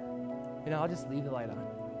my fear. You know, I'll just leave the light on.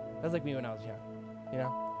 That's like me when I was young,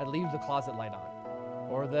 I'd leave the closet light on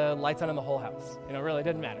or the lights on in the whole house. Really, it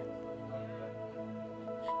didn't matter.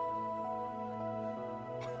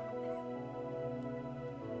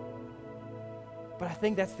 But I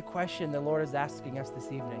think that's the question the Lord is asking us this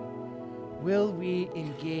evening. Will we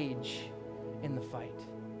engage in the fight?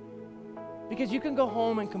 Because you can go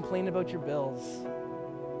home and complain about your bills,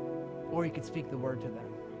 or you could speak the word to them.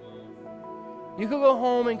 You could go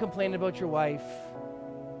home and complain about your wife,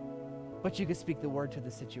 but you could speak the word to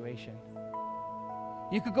the situation.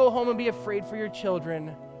 You could go home and be afraid for your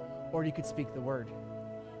children, or you could speak the word.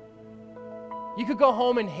 You could go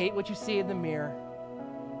home and hate what you see in the mirror,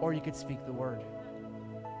 or you could speak the word.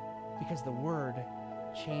 Because the word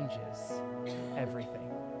changes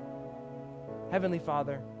everything. Heavenly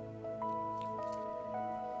Father,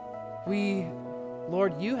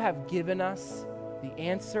 Lord, you have given us the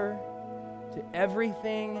answer to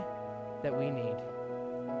everything that we need.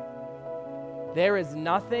 There is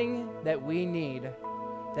nothing that we need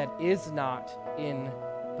that is not in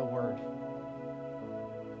the Word.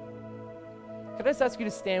 Could I just ask you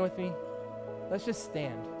to stand with me? Let's just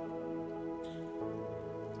stand.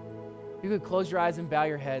 You could close your eyes and bow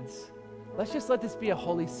your heads. Let's just let this be a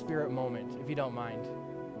Holy Spirit moment, if you don't mind.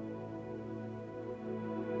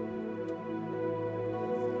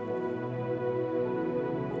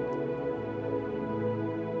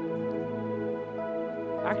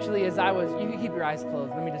 Actually, you can keep your eyes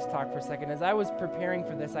closed. Let me just talk for a second. As I was preparing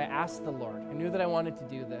for this, I asked the Lord. I knew that I wanted to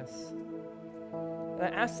do this. And I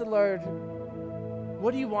asked the Lord,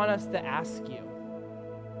 what do you want us to ask you?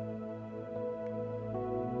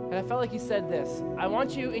 And I felt like he said this. I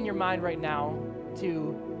want you in your mind right now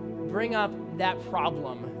to bring up that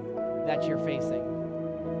problem that you're facing.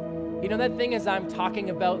 That thing as I'm talking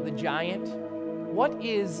about the giant, what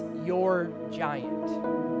is your giant?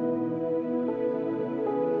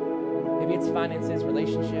 Maybe it's finances,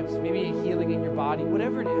 relationships, maybe healing in your body,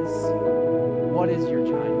 whatever it is, what is your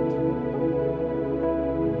giant?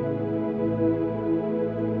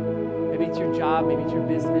 Maybe it's your job, maybe it's your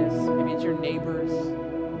business, maybe it's your neighbors.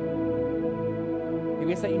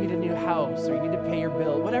 Maybe it's that you need a new house or you need to pay your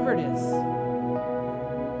bill, whatever it is.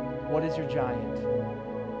 What is your giant?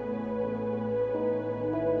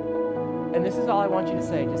 And this is all I want you to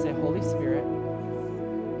say. Just say, Holy Spirit,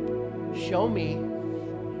 show me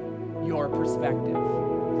your perspective.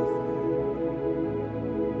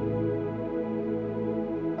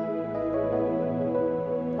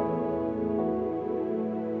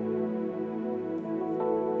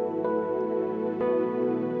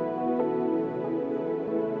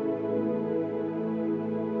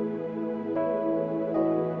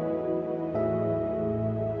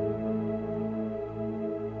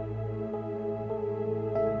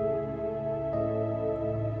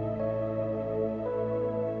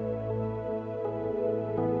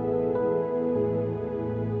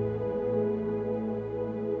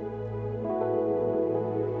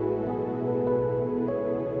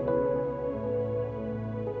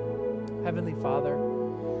 Heavenly Father,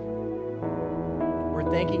 we're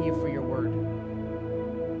thanking you for your word,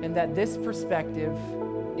 and that this perspective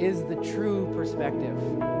is the true perspective.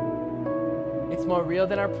 It's more real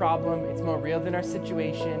than our problem. It's more real than our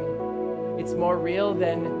situation. It's more real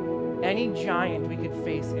than any giant we could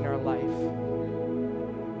face in our life.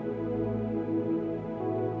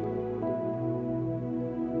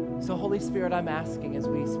 So Holy Spirit, I'm asking as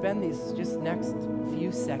we spend these just next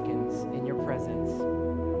few seconds in your presence,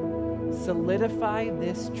 solidify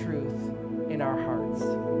this truth in our hearts.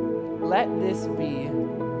 Let this be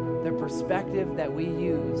the perspective that we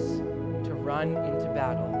use to run into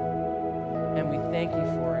battle. And we thank you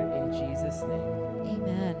for it in Jesus' name.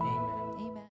 Amen. Amen.